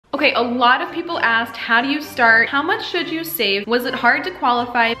Okay, a lot of people asked, how do you start? How much should you save? Was it hard to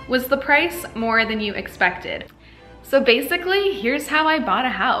qualify? Was the price more than you expected? So basically, here's how I bought a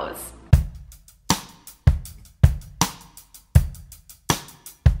house.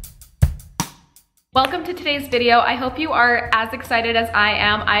 Welcome to today's video. I hope you are as excited as I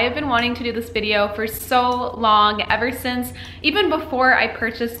am. I have been wanting to do this video for so long, ever since even before I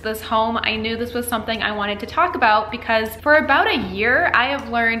purchased this home. I knew this was something I wanted to talk about because for about a year, I have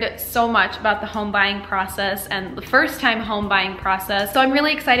learned so much about the home buying process and the first time home buying process. So I'm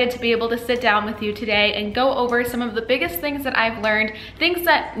really excited to be able to sit down with you today and go over some of the biggest things that I've learned, things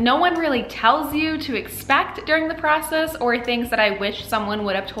that no one really tells you to expect during the process, or things that I wish someone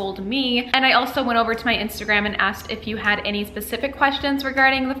would have told me. And I also went over to my Instagram and asked if you had any specific questions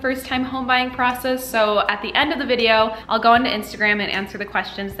regarding the first time home buying process. So at the end of the video, I'll go onto Instagram and answer the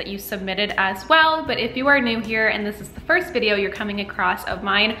questions that you submitted as well. But if you are new here and this is the first video you're coming across of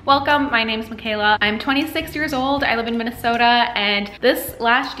mine, welcome. My name's Makayla. I'm 26 years old. I live in Minnesota, and this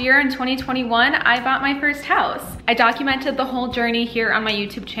last year in 2021, I bought my first house. I documented the whole journey here on my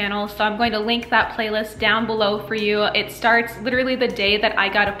YouTube channel, so I'm going to link that playlist down below for you. It starts literally the day that I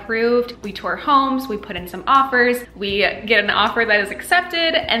got approved. We tour homes, we put in some offers, we get an offer that is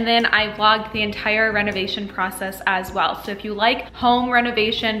accepted, and then I vlogged the entire renovation process as well. So if you like home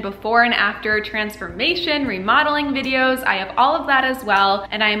renovation before and after transformation, remodeling videos, I have all of that as well.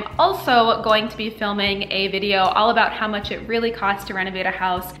 And I'm also going to be filming a video all about how much it really costs to renovate a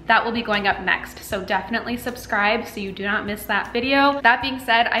house. That will be going up next. So definitely subscribe so you do not miss that video. That being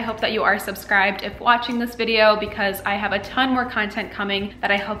said, I hope that you are subscribed if watching this video, because I have a ton more content coming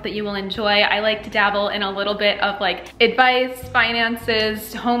that I hope that you will enjoy. I like to dabble in a little bit of like advice,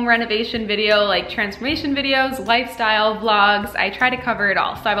 finances, home renovation video, like transformation videos, lifestyle vlogs. I try to cover it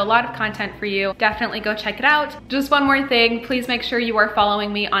all. So I have a lot of content for you. Definitely go check it out. Just one more thing, please make sure you are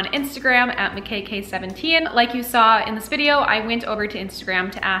following me on Instagram at makaykay17. Like you saw in this video, I went over to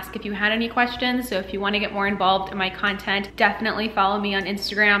Instagram to ask if you had any questions. So if you want to get more involved in my content, definitely follow me on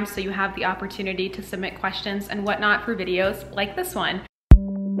Instagram so you have the opportunity to submit questions and whatnot for videos like this one.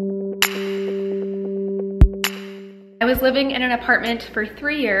 I was living in an apartment for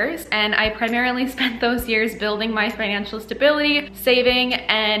 3 years, and I primarily spent those years building my financial stability, saving,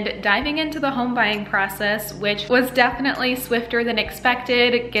 and diving into the home buying process, which was definitely swifter than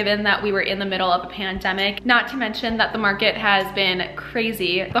expected given that we were in the middle of a pandemic. Not to mention that the market has been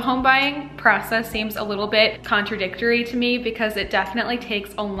crazy. The home buying process seems a little bit contradictory to me because it definitely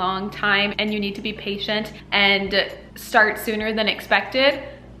takes a long time and you need to be patient and start sooner than expected.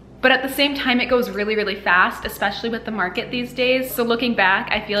 But at the same time, it goes really, really fast, especially with the market these days. So looking back,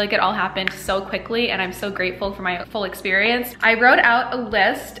 I feel like it all happened so quickly, and I'm so grateful for my full experience. I wrote out a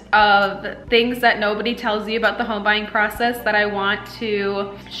list of things that nobody tells you about the home buying process that I want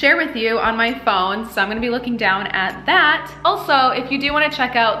to share with you on my phone. So I'm gonna be looking down at that. Also, if you do wanna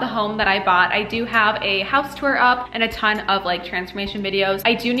check out the home that I bought, I do have a house tour up and a ton of like transformation videos.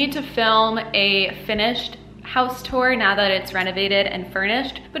 I do need to film a finished house tour now that it's renovated and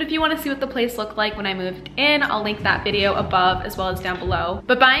furnished. But if you want to see what the place looked like when I moved in, I'll link that video above as well as down below.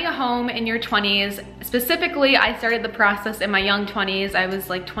 But buying a home in your 20s, specifically, I started the process in my young 20s. I was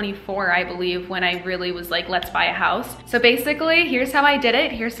like 24, I believe, when I really was like, let's buy a house. So basically, here's how I did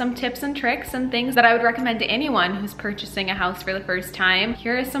it. Here's some tips and tricks and things that I would recommend to anyone who's purchasing a house for the first time.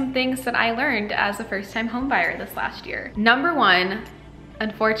 Here are some things that I learned as a first-time home buyer this last year. Number one,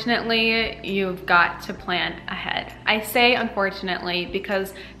 unfortunately, you've got to plan ahead. I say unfortunately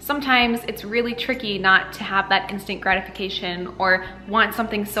because sometimes it's really tricky not to have that instant gratification or want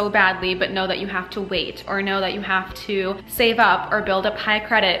something so badly but know that you have to wait, or know that you have to save up or build up high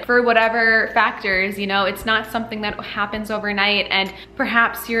credit for whatever factors. You know, it's not something that happens overnight, and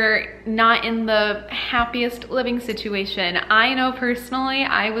perhaps you're not in the happiest living situation. I know personally,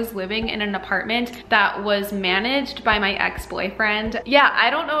 I was living in an apartment that was managed by my ex-boyfriend. Yeah, I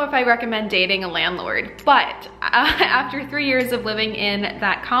don't know if I recommend dating a landlord, but after 3 years of living in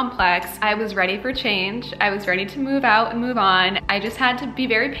that complex, I was ready for change. I was ready to move out and move on. I just had to be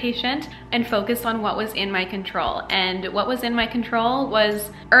very patient and focus on what was in my control. And what was in my control was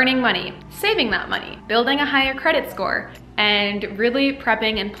earning money, saving that money, building a higher credit score, and really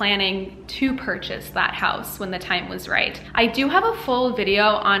prepping and planning to purchase that house when the time was right. I do have a full video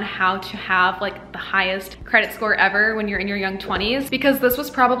on how to have like the highest credit score ever when you're in your young 20s, because this was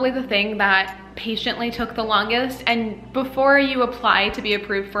probably the thing that patiently took the longest. And before you apply to be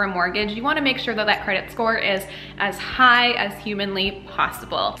approved for a mortgage, you want to make sure that that credit score is as high as humanly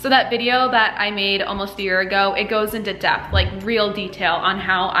possible. So that video that I made almost a year ago, it goes into depth, like real detail on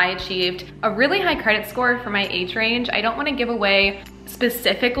how I achieved a really high credit score for my age range. I don't want to give away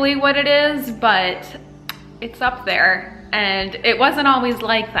specifically what it is, but it's up there. And it wasn't always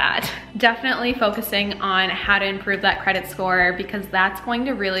like that. Definitely focusing on how to improve that credit score, because that's going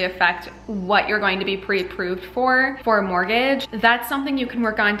to really affect what you're going to be pre-approved for a mortgage. That's something you can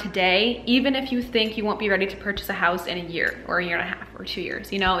work on today, even if you think you won't be ready to purchase a house in a year or a year and a half or 2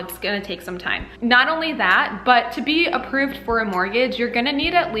 years. You know, it's gonna take some time. Not only that, but to be approved for a mortgage, you're gonna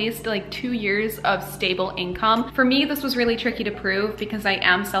need at least like 2 years of stable income. For me, this was really tricky to prove because I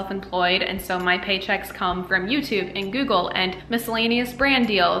am self-employed, and so my paychecks come from YouTube and Google and miscellaneous brand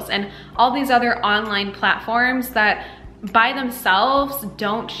deals and all these other online platforms that by themselves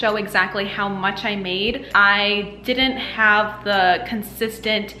don't show exactly how much I made. I didn't have the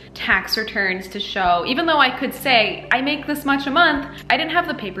consistent tax returns to show, even though I could say I make this much a month. I didn't have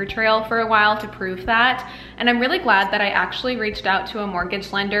the paper trail for a while to prove that. And I'm really glad that I actually reached out to a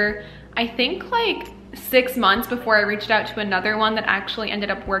mortgage lender, I think like 6 months before I reached out to another one that actually ended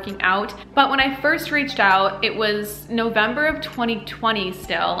up working out. But when I first reached out, it was November of 2020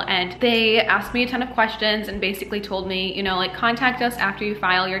 still, and they asked me a ton of questions and basically told me, you know, like, contact us after you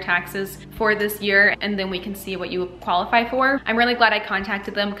file your taxes for this year and then we can see what you qualify for. I'm really glad I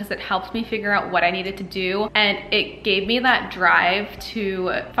contacted them because it helped me figure out what I needed to do, and it gave me that drive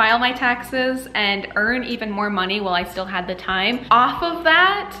to file my taxes and earn even more money while I still had the time. Off of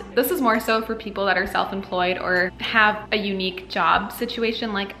that, this is more so for people that are self-employed or have a unique job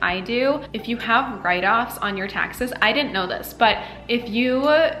situation like I do. If you have write-offs on your taxes, I didn't know this, but if you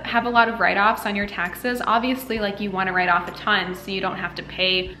have a lot of write-offs on your taxes, obviously like you want to write off a ton so you don't have to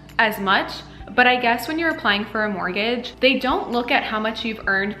pay as much. But I guess when you're applying for a mortgage, they don't look at how much you've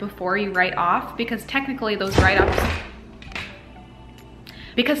earned before you write off, because technically those write-offs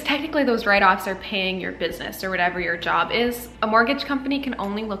are paying your business or whatever your job is. A mortgage company can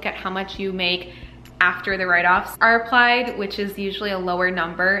only look at how much you make after the write-offs are applied, which is usually a lower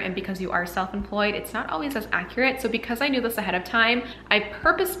number, and because you are self-employed, it's not always as accurate. So because I knew this ahead of time, I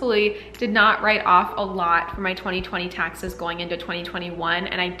purposefully did not write off a lot for my 2020 taxes going into 2021,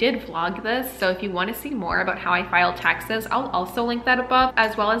 and I did vlog this, so if you want to see more about how I file taxes, I'll also link that above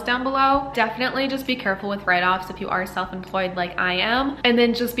as well as down below. Definitely just be careful with write-offs if you are self-employed like I am, and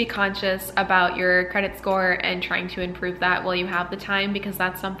then just be conscious about your credit score and trying to improve that while you have the time, because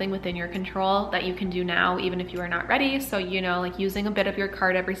that's something within your control that you can do now even if you are not ready. So, you know, like using a bit of your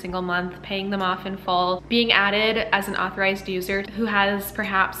card every single month, paying them off in full, being added as an authorized user who has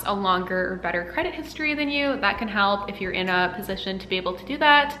perhaps a longer or better credit history than you, that can help if you're in a position to be able to do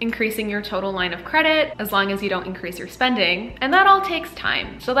that. Increasing your total line of credit, as long as you don't increase your spending, and that all takes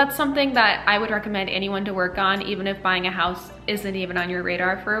time. So that's something that I would recommend anyone to work on, even if buying a house isn't even on your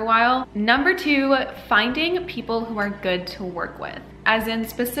radar for a while. Number 2, finding people who are good to work with, as in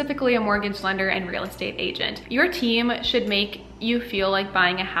specifically a mortgage lender and real estate agent. Your team should make you feel like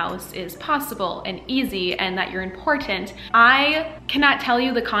buying a house is possible and easy and that you're important. I cannot tell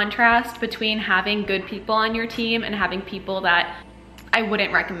you the contrast between having good people on your team and having people that I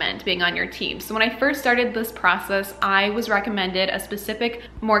wouldn't recommend being on your team. So when I first started this process, I was recommended a specific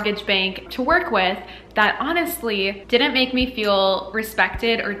mortgage bank to work with that honestly didn't make me feel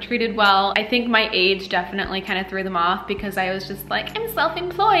respected or treated well. I think my age definitely kind of threw them off, because I was just like, I'm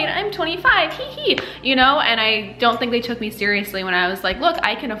self-employed, I'm 25, hee hee, you know, and I don't think they took me seriously when I was like, look,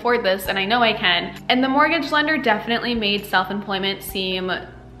 I can afford this and I know I can. And the mortgage lender definitely made self-employment seem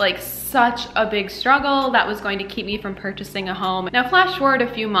like such a big struggle that was going to keep me from purchasing a home. Now flash forward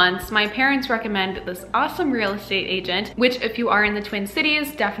a few months, my parents recommend this awesome real estate agent, which if you are in the Twin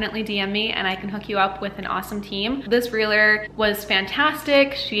Cities, definitely DM me and I can hook you up with an awesome team. This realtor was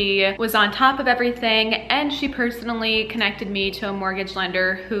fantastic. She was on top of everything, and she personally connected me to a mortgage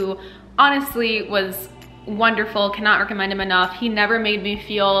lender who honestly was wonderful. Cannot recommend him enough. He never made me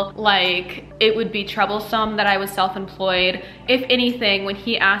feel like it would be troublesome that I was self-employed. If anything, when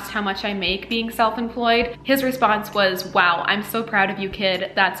he asked how much I make being self-employed, his response was, wow, I'm so proud of you,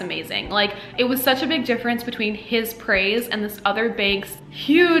 kid. That's amazing. Like, it was such a big difference between his praise and this other bank's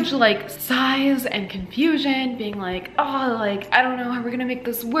huge like sighs and confusion, being like, oh, like, I don't know how we're gonna make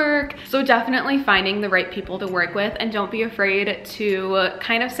this work. So definitely finding the right people to work with, and don't be afraid to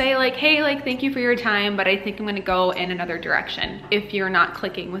kind of say like, hey, like, thank you for your time, but I think I'm gonna go in another direction if you're not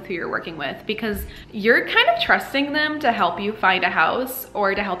clicking with who you're working with, because you're kind of trusting them to help you find a house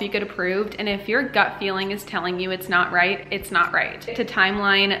or to help you get approved. And if your gut feeling is telling you it's not right, it's not right. To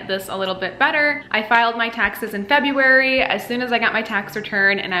timeline this a little bit better, I filed my taxes in February. As soon as I got my tax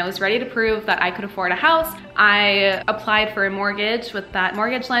return and I was ready to prove that I could afford a house, I applied for a mortgage with that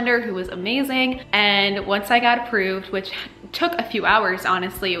mortgage lender who was amazing. And once I got approved, which took a few hours,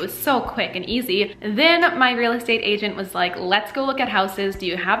 honestly. It was so quick and easy. Then my real estate agent was like, let's go look at houses. Do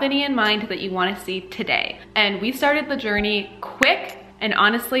you have any in mind that you want to see today? And we started the journey quick. And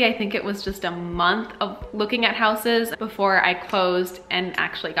honestly, I think it was just a month of looking at houses before I closed and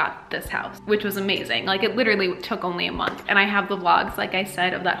actually got this house, which was amazing. Like, it literally took only a month. And I have the vlogs, like I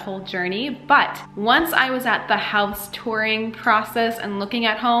said, of that whole journey. But once I was at the house touring process and looking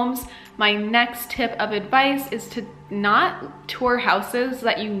at homes, my next tip of advice is to not tour houses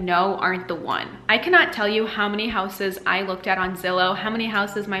that you know aren't the one. I cannot tell you how many houses I looked at on Zillow, how many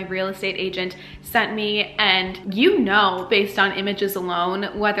houses my real estate agent sent me, and you know based on images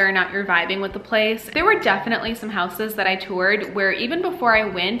alone whether or not you're vibing with the place. There were definitely some houses that I toured where even before I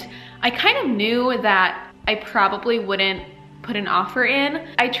went, I kind of knew that I probably wouldn't put an offer in.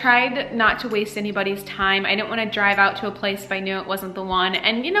 I tried not to waste anybody's time. I didn't want to drive out to a place if I knew it wasn't the one.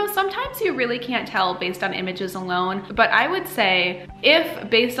 And you know, sometimes you really can't tell based on images alone. But I would say if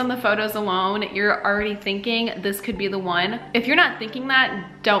based on the photos alone, you're already thinking this could be the one, if you're not thinking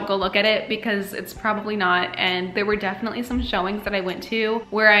that, don't go look at it because it's probably not. And there were definitely some showings that I went to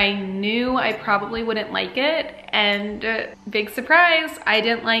where I knew I probably wouldn't like it. And big surprise, I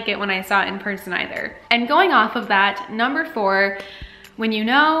didn't like it when I saw it in person either. And going off of that, number 4, when you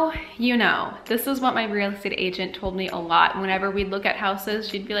know, you know. This is what my real estate agent told me a lot. Whenever we'd look at houses,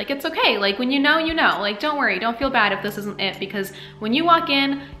 she'd be like, it's okay. Like, when you know, you know. Like, don't worry, don't feel bad if this isn't it, because when you walk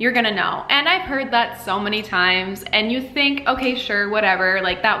in, you're gonna know. And I've heard that so many times, and you think, okay, sure, whatever,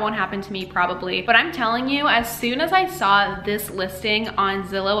 like that won't happen to me probably. But I'm telling you, as soon as I saw this listing on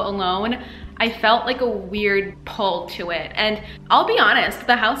Zillow alone, I felt like a weird pull to it. And I'll be honest,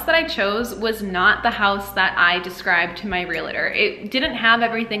 the house that I chose was not the house that I described to my realtor. It didn't have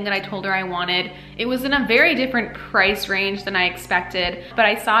everything that I told her I wanted. It was in a very different price range than I expected, but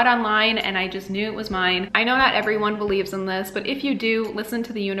I saw it online and I just knew it was mine. I know not everyone believes in this, but if you do, listen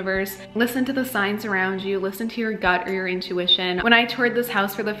to the universe, listen to the signs around you, listen to your gut or your intuition. When I toured this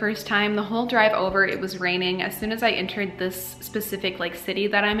house for the first time, the whole drive over, it was raining. As soon as I entered this specific like city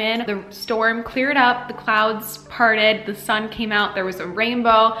that I'm in, the storm cleared up, the clouds parted, the sun came out, there was a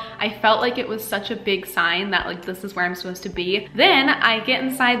rainbow. I felt like it was such a big sign that like this is where I'm supposed to be. Then I get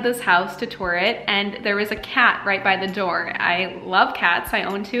inside this house to tour it and there was a cat right by the door. I love cats, I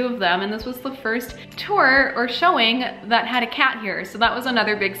own 2 of them, and this was the first tour or showing that had a cat here. So that was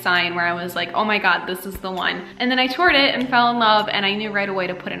another big sign where I was like, oh my God, this is the one. And then I toured it and fell in love and I knew right away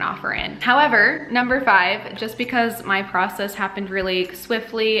to put an offer in. However, number 5, just because my process happened really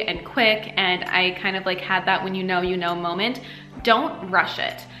swiftly and quick and I kind of like had that when you know moment, don't rush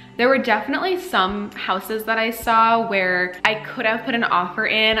it. There were definitely some houses that I saw where I could have put an offer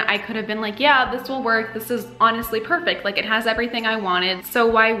in. I could have been like, yeah, this will work. This is honestly perfect. Like, it has everything I wanted. So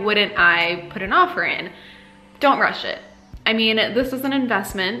why wouldn't I put an offer in? Don't rush it. I mean, this is an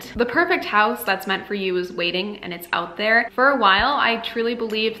investment. The perfect house that's meant for you is waiting and it's out there. For a while, I truly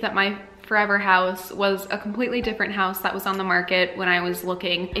believed that my forever house was a completely different house that was on the market when I was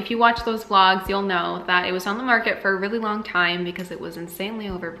looking. If you watch those vlogs, you'll know that it was on the market for a really long time because it was insanely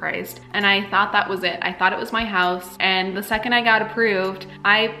overpriced. And I thought that was it. I thought it was my house. And the second I got approved,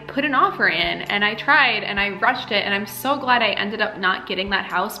 I put an offer in and I tried and I rushed it. And I'm so glad I ended up not getting that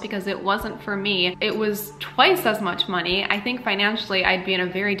house because it wasn't for me. It was twice as much money. I think financially I'd be in a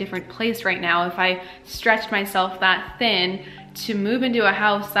very different place right now if I stretched myself that thin to move into a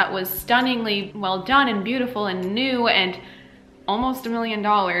house that was stunningly well done and beautiful and new and almost $1 million,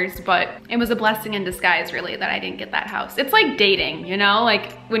 but it was a blessing in disguise really that I didn't get that house. It's like dating, you know,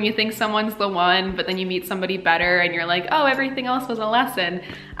 like when you think someone's the one, but then you meet somebody better and you're like, oh, everything else was a lesson.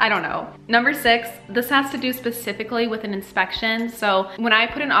 I don't know. Number 6, this has to do specifically with an inspection. So when I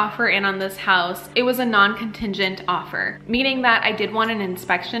put an offer in on this house, it was a non-contingent offer, meaning that I did want an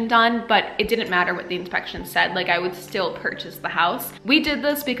inspection done, but it didn't matter what the inspection said. Like, I would still purchase the house. We did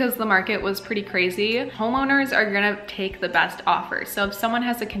this because the market was pretty crazy. Homeowners are gonna take the best offer. So if someone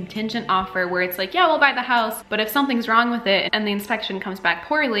has a contingent offer where it's like, yeah, we'll buy the house, but if something's wrong with it and the inspection comes back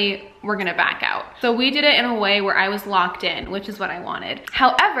poorly, we're gonna back out. So we did it in a way where I was locked in, which is what I wanted.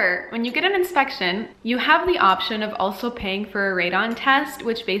 However, when you get an inspection, you have the option of also paying for a radon test,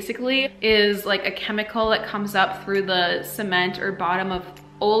 which basically is like a chemical that comes up through the cement or bottom of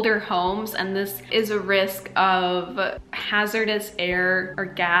older homes, and this is a risk of hazardous air or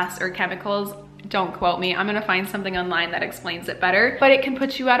gas or chemicals. Don't quote me, I'm gonna find something online that explains it better, but it can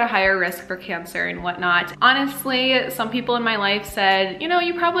put you at a higher risk for cancer and whatnot. Honestly, some people in my life said, you know,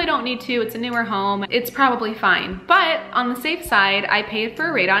 you probably don't need to, it's a newer home, it's probably fine. But on the safe side, I paid for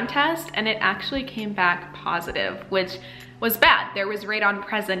a radon test and it actually came back positive, which was bad. There was radon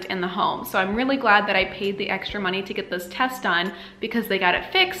present in the home. So I'm really glad that I paid the extra money to get this test done because they got it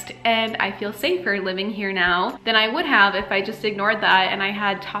fixed, and I feel safer living here now than I would have if I just ignored that and I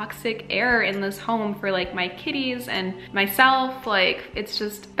had toxic air in this home for like my kitties and myself. Like, it's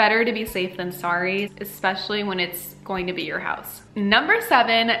just better to be safe than sorry, especially when it's going to be your house. Number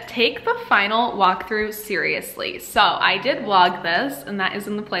 7, take the final walkthrough seriously. So I did vlog this, and that is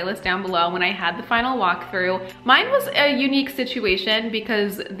in the playlist down below when I had the final walkthrough. Mine was a unique situation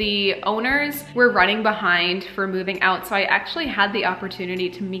because the owners were running behind for moving out, so I actually had the opportunity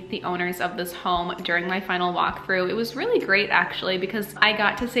to meet the owners of this home during my final walkthrough. It was really great actually because I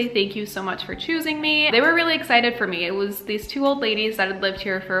got to say thank you so much for choosing me. They were really excited for me. It was these 2 old ladies that had lived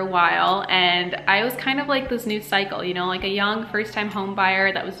here for a while, and I was kind of like this new cycle, you know, like a young first-time home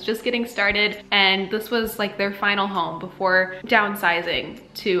buyer that was just getting started, and this was like their final home before downsizing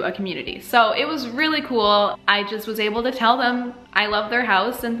to a community. So it was really cool. I just was able to tell them I love their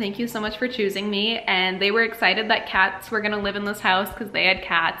house and thank you so much for choosing me, and they were excited that cats were gonna live in this house because they had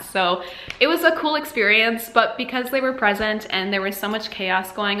cats. So it was a cool experience, but because they were present and there was so much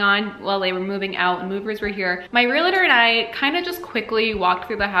chaos going on while they were moving out and movers were here, my realtor and I kind of just quickly walked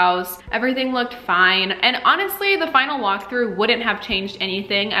through the house. Everything looked fine, and honestly the final walkthrough wouldn't have changed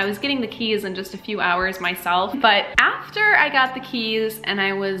anything. I was getting the keys in just a few hours myself, but after I got the keys and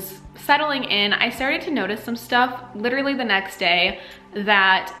I was settling in, I started to notice some stuff literally the next day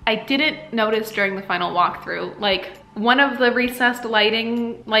that I didn't notice during the final walkthrough. Like, one of the recessed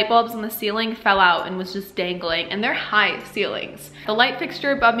light bulbs in the ceiling fell out and was just dangling, and they're high ceilings. The light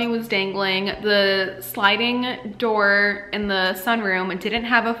fixture above me was dangling. The sliding door in the sunroom didn't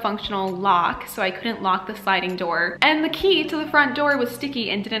have a functional lock, so I couldn't lock the sliding door. And the key to the front door was sticky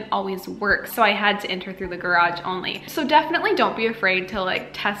and didn't always work, so I had to enter through the garage only. So definitely don't be afraid to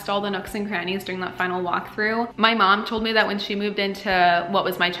like test all the nooks and crannies during that final walkthrough. My mom told me that when she moved into what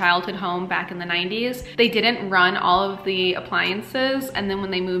was my childhood home back in the 90s, they didn't run all of the appliances, and then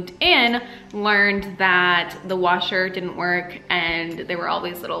when they moved in, learned that the washer didn't work and there were all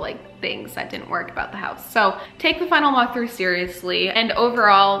these little like things that didn't work about the house. So take the final walkthrough seriously, and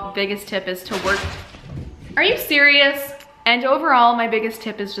overall biggest tip is to work. Are you serious? And overall, my biggest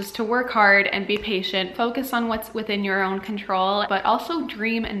tip is just to work hard and be patient, focus on what's within your own control, but also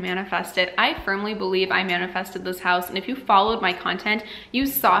dream and manifest it. I firmly believe I manifested this house, and if you followed my content, you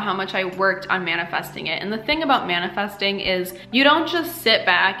saw how much I worked on manifesting it. And the thing about manifesting is you don't just sit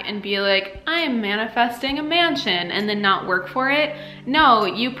back and be like, I am manifesting a mansion, and then not work for it. No,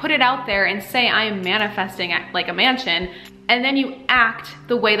 you put it out there and say, I am manifesting like a mansion, and then you act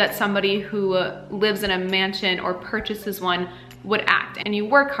the way that somebody who lives in a mansion or purchases one would act. And you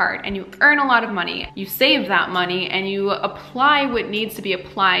work hard and you earn a lot of money. You save that money and you apply what needs to be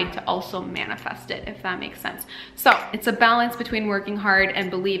applied to also manifest it, if that makes sense. So it's a balance between working hard and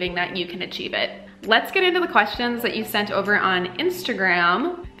believing that you can achieve it. Let's get into the questions that you sent over on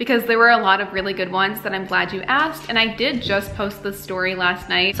Instagram, because there were a lot of really good ones that I'm glad you asked. And I did just post this story last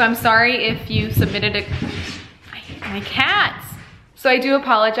night, so I'm sorry if you submitted a... My cats. So I do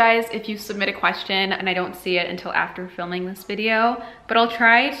apologize if you submit a question and I don't see it until after filming this video, but I'll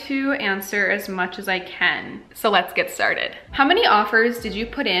try to answer as much as I can. So let's get started. How many offers did you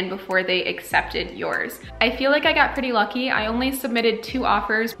put in before they accepted yours? I feel like I got pretty lucky. I only submitted 2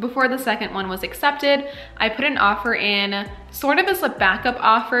 offers before the second one was accepted. I put an offer in sort of as a backup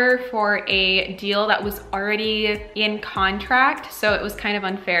offer for a deal that was already in contract, so it was kind of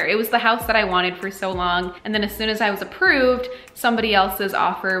unfair. It was the house that I wanted for so long, and then as soon as I was approved, somebody else's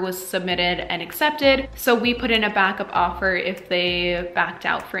offer was submitted and accepted, so we put in a backup offer if they backed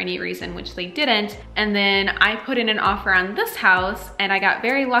out for any reason, which they didn't. And then I put in an offer on this house and I got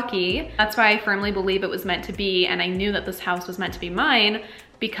very lucky. That's why I firmly believe it was meant to be, and I knew that this house was meant to be mine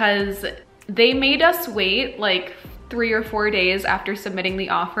because they made us wait like 3 or 4 days after submitting the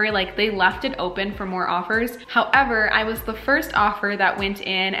offer. Like, they left it open for more offers. However, I was the first offer that went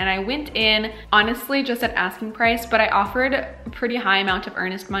in, and I went in honestly just at asking price, but I offered a pretty high amount of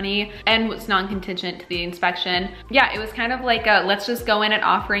earnest money and was non-contingent to the inspection. Yeah, it was kind of like a, let's just go in at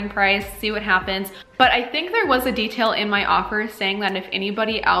offering price, see what happens. But I think there was a detail in my offer saying that if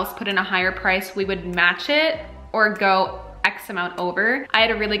anybody else put in a higher price, we would match it or go X amount over. I had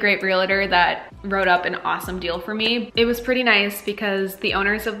a really great realtor that wrote up an awesome deal for me. It was pretty nice because the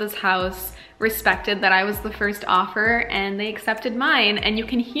owners of this house respected that I was the first offer and they accepted mine. And you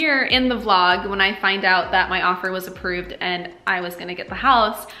can hear in the vlog when I find out that my offer was approved and I was gonna get the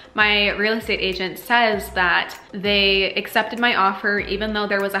house, my real estate agent says that they accepted my offer even though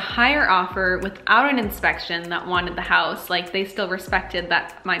there was a higher offer without an inspection that wanted the house. Like, they still respected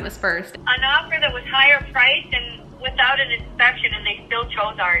that mine was first. An offer that was higher priced and without an inspection, and they still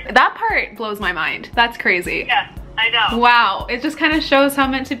chose ours. That part blows my mind. That's crazy. Yeah, I know. Wow, it just kind of shows how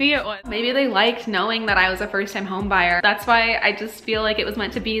meant to be it was. Maybe they liked knowing that I was a first-time home buyer. That's why I just feel like it was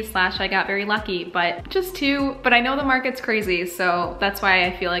meant to be / I got very lucky, but I know the market's crazy, so that's why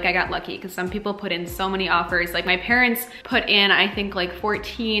I feel like I got lucky, because some people put in so many offers. Like, my parents put in, I think, like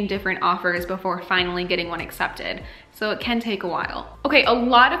 14 different offers before finally getting one accepted. So it can take a while. Okay, a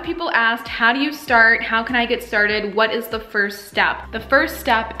lot of people asked, how do you start? How can I get started? What is the first step? The first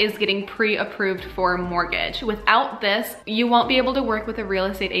step is getting pre-approved for a mortgage. Without this, you won't be able to work with a real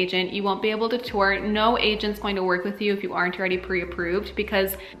estate agent. You won't be able to tour. No agent's going to work with you if you aren't already pre-approved,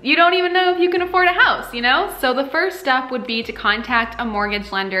 because you don't even know if you can afford a house, you know? So the first step would be to contact a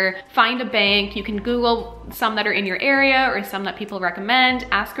mortgage lender, find a bank. You can Google some that are in your area or some that people recommend,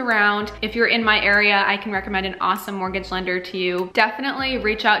 ask around. If you're in my area, I can recommend an awesome mortgage lender to you. Definitely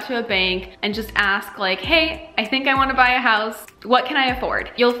reach out to a bank and just ask, like, hey, I think I want to buy a house. What can I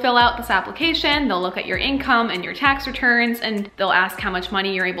afford? You'll fill out this application. They'll look at your income and your tax returns, and they'll ask how much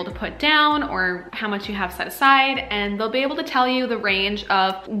money you're able to put down or how much you have set aside, and they'll be able to tell you the range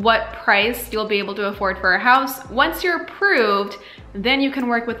of what price you'll be able to afford for a house. Once you're approved, then you can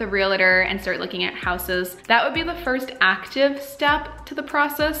work with a realtor and start looking at houses. That would be the first active step to the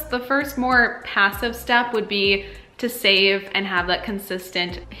process. The first more passive step would be to save and have that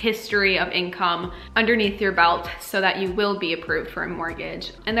consistent history of income underneath your belt so that you will be approved for a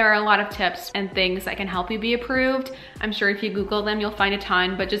mortgage. And there are a lot of tips and things that can help you be approved. I'm sure if you Google them, you'll find a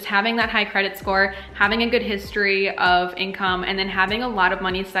ton, but just having that high credit score, having a good history of income, and then having a lot of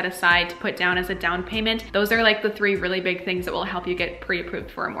money set aside to put down as a down payment, those are like the 3 really big things that will help you get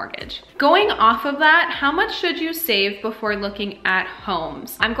pre-approved for a mortgage. Going off of that, how much should you save before looking at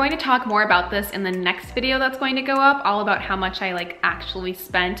homes? I'm going to talk more about this in the next video that's going to go up, all about how much I actually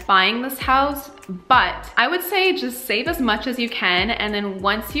spent buying this house. But I would say just save as much as you can, and then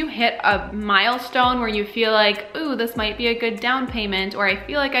once you hit a milestone where you feel like, ooh, this might be a good down payment, or I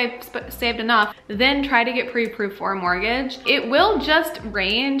feel like I've saved enough, then try to get pre-approved for a mortgage. It will just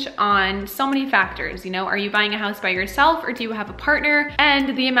range on so many factors. You know, are you buying a house by yourself or do you have a partner?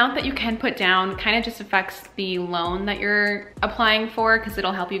 And the amount that you can put down kind of just affects the loan that you're applying for, because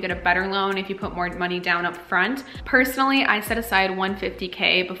it'll help you get a better loan if you put more money down up front. Personally, I set aside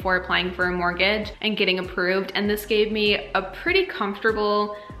 $150K before applying for a mortgage and getting approved, and this gave me a pretty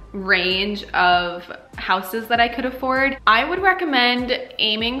comfortable range of houses that I could afford. I would recommend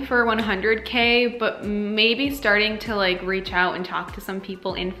aiming for 100K, but maybe starting to reach out and talk to some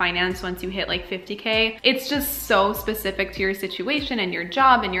people in finance once you hit 50K. It's just so specific to your situation and your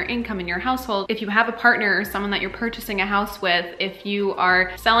job and your income and your household. If you have a partner or someone that you're purchasing a house with, if you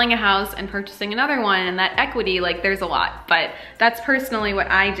are selling a house and purchasing another one, and that equity, there's a lot. But that's personally what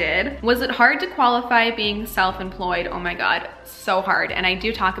I did. Was it hard to qualify being self-employed? Oh my God, so hard. And I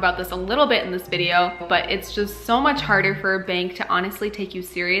do talk about this a little bit in this video, but it's just so much harder for a bank to honestly take you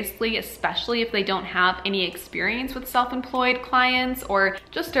seriously, especially if they don't have any experience with self-employed clients, or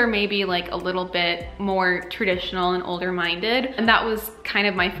just are maybe a little bit more traditional and older minded. And that was kind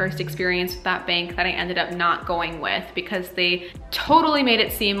of my first experience with that bank that I ended up not going with, because they totally made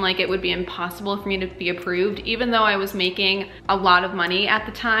it seem like it would be impossible for me to be approved, even though I was making a lot of money at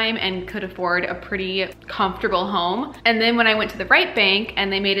the time and could afford a pretty comfortable home. And then when I went to the right bank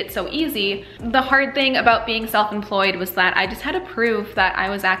and they made it so easy, the hard thing about being self-employed was that I just had to prove that I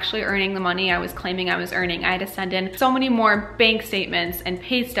was actually earning the money I was claiming I was earning. I had to send in so many more bank statements and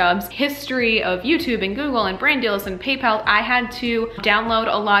pay stubs, history of YouTube and Google and brand deals and PayPal. I had to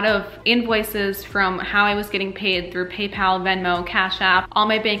download a lot of invoices from how I was getting paid through PayPal, Venmo, Cash App, all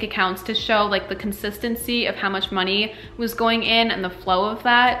my bank accounts, to show the consistency of how much money was going in and the flow of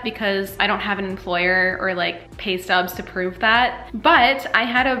that, because I don't have an employer or pay stubs to prove that. But I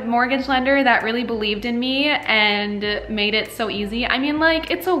had a mortgage lender that really believed in me and made it so easy. I mean,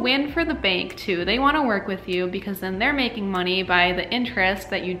 it's a win for the bank too. They want to work with you because then they're making money by the interest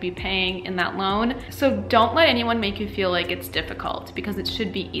that you'd be paying in that loan. So don't let anyone make you feel like it's difficult, because it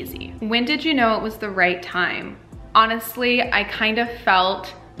should be easy. When did you know it was the right time? Honestly, I kind of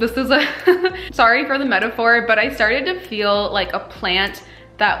felt, this is a, sorry for the metaphor, but I started to feel like a plant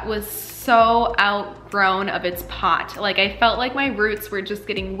that was so outgrown of its pot. Like, I felt like my roots were just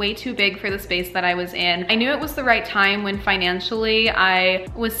getting way too big for the space that I was in. I knew it was the right time when financially I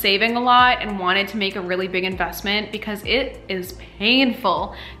was saving a lot and wanted to make a really big investment, because it is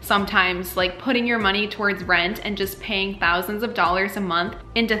painful sometimes, like putting your money towards rent and just paying thousands of dollars a month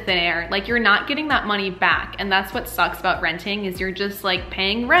into thin air. Like, you're not getting that money back. And that's what sucks about renting, is you're just like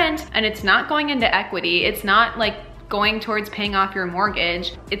paying rent and it's not going into equity. It's not like going towards paying off your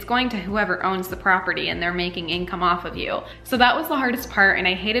mortgage. It's going to whoever owns the property and they're making income off of you. So that was the hardest part, and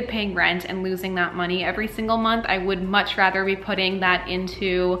I hated paying rent and losing that money every single month. I would much rather be putting that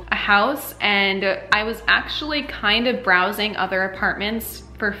into a house, and I was actually kind of browsing other apartments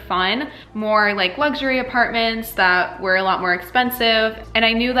for fun, more like luxury apartments that were a lot more expensive. And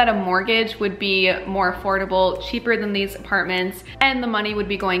I knew that a mortgage would be more affordable, cheaper than these apartments, and the money would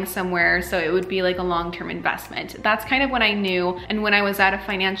be going somewhere, so it would be like a long-term investment. That's kind of when I knew, and when I was at a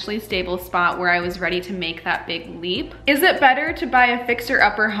financially stable spot where I was ready to make that big leap. Is it better to buy a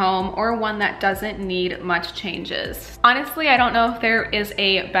fixer-upper home or one that doesn't need much changes? Honestly, I don't know if there is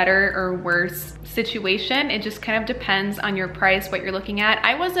a better or worse situation. It just kind of depends on your price, what you're looking at.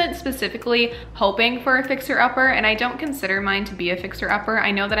 I wasn't specifically hoping for a fixer-upper, and I don't consider mine to be a fixer-upper.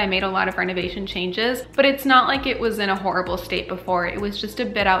 I know that I made a lot of renovation changes, but it's not like it was in a horrible state before. It was just a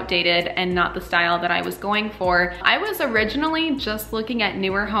bit outdated and not the style that I was going for. I was originally just looking at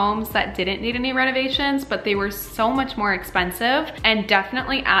newer homes that didn't need any renovations, but they were so much more expensive and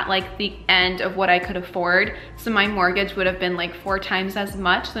definitely at like the end of what I could afford. So my mortgage would have been like 4 times as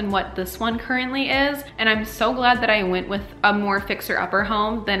much than what this one currently is. And I'm so glad that I went with a more fixer-upper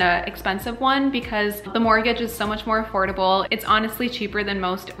home than an expensive one, because the mortgage is so much more affordable. It's honestly cheaper than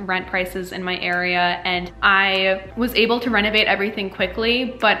most rent prices in my area, and I was able to renovate everything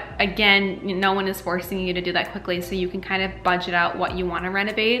quickly. But again, no one is forcing you to do that quickly, so you can kind of budget out what you want to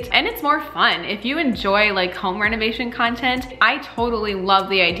renovate, and it's more fun. If you enjoy like home renovation content, I totally love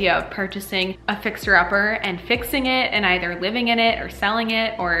the idea of purchasing a fixer-upper and fixing it and either living in it or selling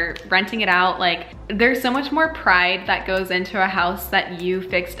it or renting it out. Like, there's so much more pride that goes into a house that you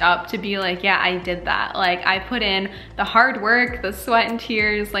fixed up, to be like, yeah, I did that. Like, I put in the hard work, the sweat and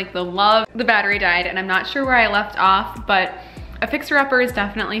tears, like the love. The battery died and I'm not sure where I left off, but a fixer-upper is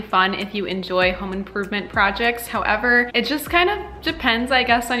definitely fun if you enjoy home improvement projects. However, it just kind of depends, I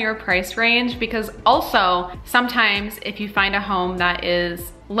guess, on your price range, because also sometimes if you find a home that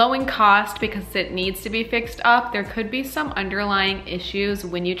is low in cost because it needs to be fixed up, there could be some underlying issues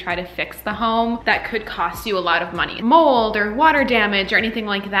when you try to fix the home that could cost you a lot of money. Mold or water damage or anything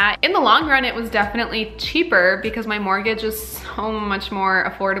like that. In the long run, it was definitely cheaper because my mortgage is so much more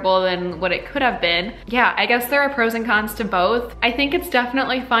affordable than what it could have been. Yeah, I guess there are pros and cons to both. I think it's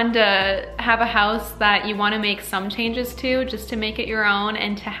definitely fun to have a house that you want to make some changes to, just to make it your own,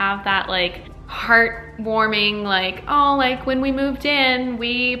 and to have that like heartwarming, like, oh, like when we moved in,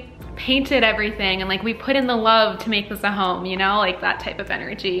 we painted everything and like we put in the love to make this a home, you know, like that type of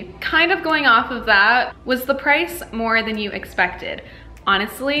energy. Kind of going off of that, was the price more than you expected?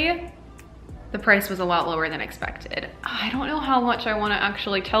 Honestly, the price was a lot lower than expected. I don't know how much I want to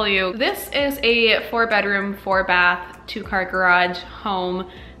actually tell you. This is a 4-bedroom, 4-bath, 2-car garage home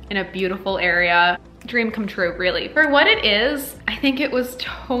in a beautiful area. Dream come true, really. For what it is, I think it was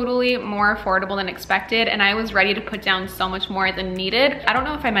totally more affordable than expected, and I was ready to put down so much more than needed. I don't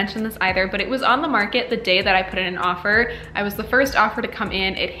know if I mentioned this either, but it was on the market the day that I put in an offer. I was the first offer to come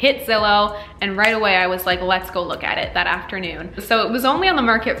in. It hit Zillow, and right away I was like, let's go look at it that afternoon. So it was only on the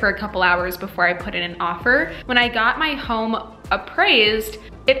market for a couple hours before I put in an offer. When I got my home appraised,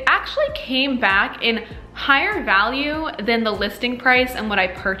 it actually came back in higher value than the listing price and what I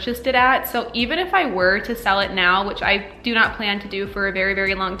purchased it at. So even if I were to sell it now, which I do not plan to do for a very,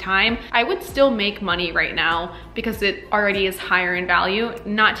 very long time, I would still make money right now because it already is higher in value,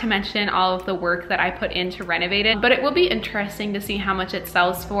 not to mention all of the work that I put in to renovate it. But it will be interesting to see how much it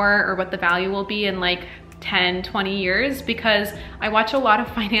sells for, or what the value will be in like 10, 20 years, because I watch a lot of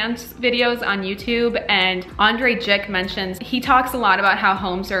finance videos on YouTube, and Andre Jick mentions, he talks a lot about how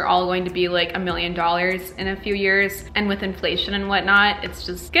homes are all going to be like $1 million in a few years, and with inflation and whatnot, it's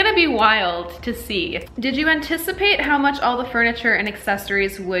just gonna be wild to see. Did you anticipate how much all the furniture and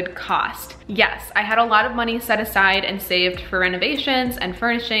accessories would cost? Yes, I had a lot of money set aside and saved for renovations and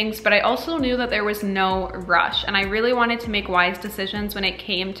furnishings, but I also knew that there was no rush, and I really wanted to make wise decisions when it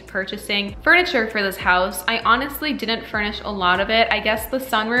came to purchasing furniture for this house. I honestly didn't furnish a lot of it. I guess the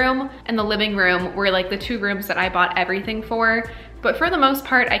sunroom and the living room were like the 2 rooms that I bought everything for. But for the most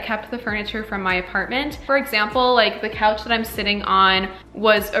part, I kept the furniture from my apartment. For example, like the couch that I'm sitting on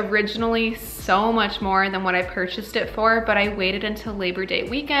was originally so much more than what I purchased it for, but I waited until Labor Day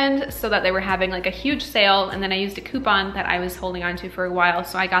weekend so that they were having like a huge sale, and then I used a coupon that I was holding on to for a while,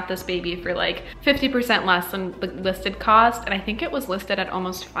 so I got this baby for like 50% less than the listed cost, and I think it was listed at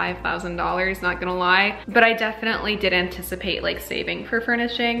almost $5,000, not gonna lie. But I definitely did anticipate like saving for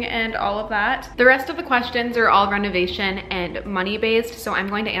furnishing and all of that. The rest of the questions are all renovation and money based, so I'm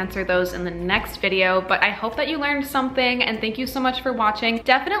going to answer those in the next video, but I hope that you learned something, and thank you so much for watching.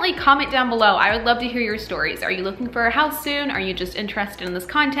 Definitely comment down below. I would love to hear your stories. Are you looking for a house soon? Are you just interested in this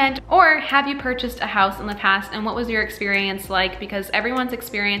content? Or have you purchased a house in the past, and what was your experience like? Because everyone's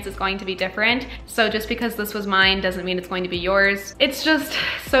experience is going to be different. So just because this was mine doesn't mean it's going to be yours. It's just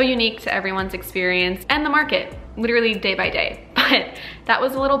so unique to everyone's experience and the market, literally day by day. But that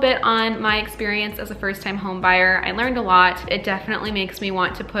was a little bit on my experience as a first-time home buyer. I learned a lot. It definitely makes me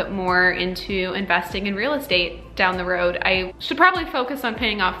want to put more into investing in real estate down the road. I should probably focus on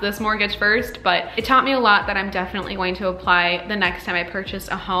paying off this mortgage first, but it taught me a lot that I'm definitely going to apply the next time I purchase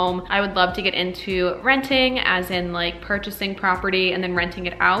a home. I would love to get into renting, as in like purchasing property and then renting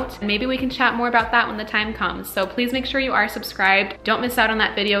it out. And maybe we can chat more about that when the time comes. So please make sure you are subscribed. Don't miss out on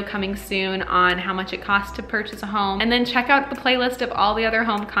that video coming soon on how much it costs to purchase a home. And then check out the playlist of all the other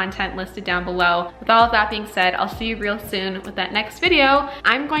home content listed down below. With all of that being said, I'll see you real soon with that next video.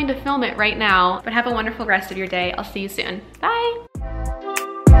 I'm going to film it right now, but have a wonderful rest of your day. I'll see you soon. Bye.